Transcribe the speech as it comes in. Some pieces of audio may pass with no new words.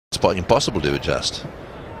impossible to adjust.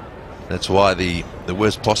 That's why the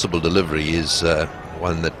worst possible delivery is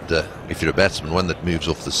one that, if you're a batsman, one that moves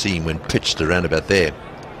off the seam when pitched around about there.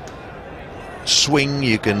 Swing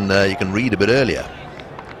you can read a bit earlier.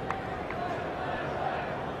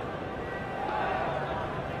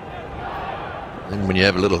 And when you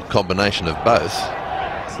have a little combination of both.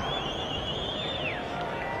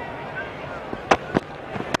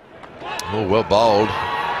 Oh, well bowled.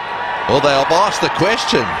 Well, they have asked the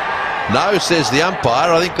question. No, says the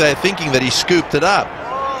umpire. I think they're thinking that he scooped it up.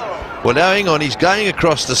 Well, now hang on, he's going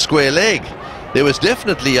across the square leg. There was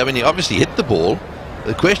definitely, I mean, he obviously hit the ball.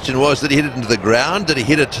 The question was, did he hit it into the ground? Did he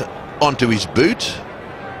hit it onto his boot?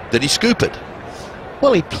 Did he scoop it?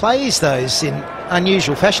 Well, he plays those in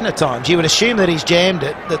unusual fashion at times. You would assume that he's jammed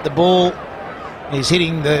it, that the ball is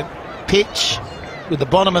hitting the pitch with the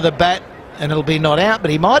bottom of the bat and it'll be not out, but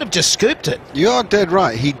he might have just scooped it. You are dead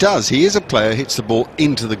right. He does. He is a player who hits the ball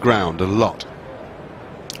into the ground a lot.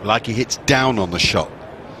 Like he hits down on the shot.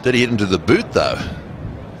 Did he hit into the boot, though?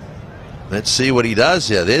 Let's see what he does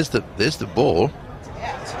here. There's the ball.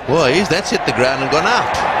 Well, that's hit the ground and gone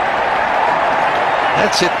up.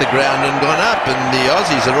 That's hit the ground and gone up, and the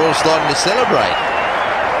Aussies are all starting to celebrate.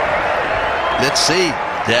 Let's see.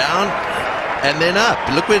 Down and then up.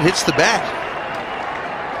 Look where it hits the bat.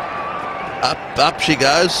 Up she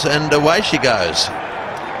goes, and away she goes.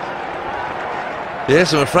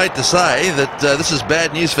 Yes, I'm afraid to say that this is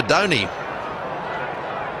bad news for Dhoni.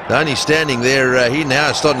 Dhoni standing there, he now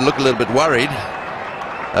is starting to look a little bit worried.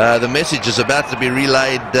 The message is about to be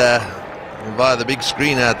relayed via the big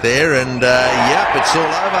screen out there, and yep, it's all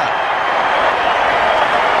over.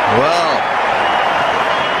 Well,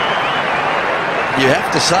 you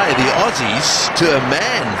have to say the Aussies, to a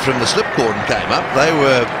man from the slip cordon came up,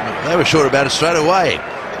 they were sure about it straight away.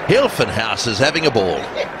 Hilfenhaus is having a ball.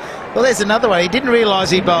 Well, there's another one. He didn't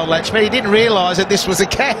realise he bowled Latchman. He didn't realise that this was a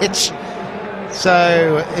catch.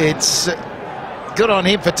 So it's good on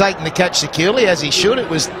him for taking the catch securely, as he should. It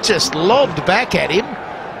was just lobbed back at him.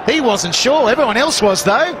 He wasn't sure. Everyone else was,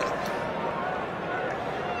 though.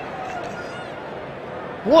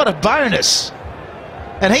 What a bonus.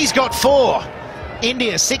 And he's got 4.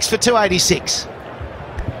 India 6 for 286.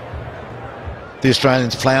 The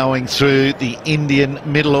Australians ploughing through the Indian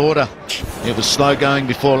middle order. It was slow going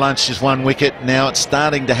before lunch, just 1 wicket. Now it's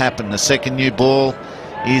starting to happen. The second new ball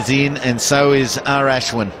is in, and so is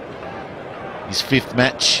Ashwin. His 5th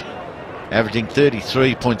match, averaging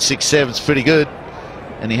 33.67. It's pretty good.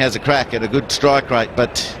 And he has a crack at a good strike rate,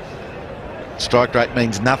 but strike rate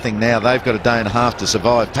means nothing now. They've got a day and a half to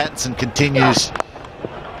survive. Pattinson continues.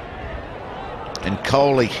 And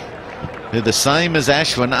Kohli, they're the same as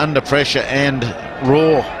Ashwin, under pressure and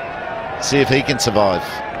raw. See if he can survive.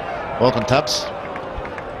 Welcome, Tubbs.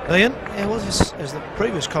 Ian? Yeah, well, as the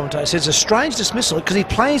previous commentator says, a strange dismissal because he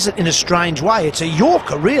plays it in a strange way. It's a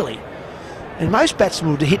Yorker, really. And most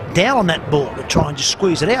batsmen would hit down on that ball to try and just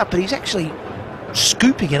squeeze it out, but he's actually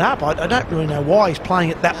scooping it up. I don't really know why he's playing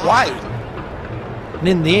it that way. And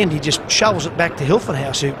in the end, he just shovels it back to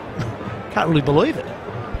Hilfenhaus, who can't really believe it.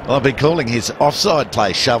 Well, I've been calling his offside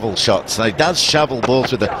play shovel shots. So he does shovel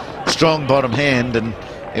balls with a strong bottom hand, and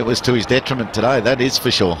it was to his detriment today, that is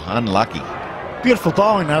for sure. Unlucky. Beautiful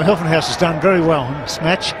bowling, though. Hilfenhaus has done very well in this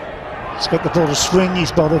match. He's got the ball to swing.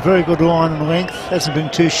 He's bowled a very good line and length. Hasn't been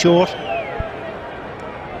too short.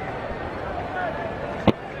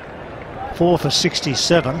 4 for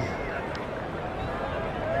 67.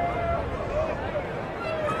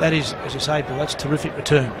 That is, as you say, Bill, that's a terrific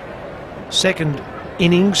return. Second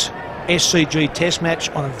innings, SCG test match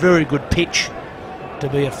on a very good pitch to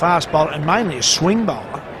be a fast bowler and mainly a swing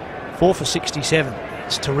bowler. 4 for 67.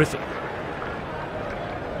 It's terrific.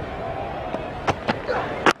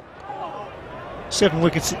 Seven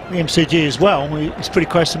wickets at the MCG as well. He's pretty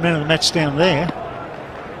close to man of the match down there.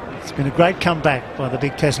 It's been a great comeback by the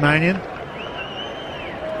big Tasmanian.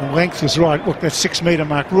 The length was right. Look, that 6 metre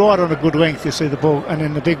mark, right on a good length. You see the ball, and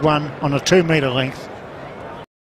then the big one on a 2 metre length.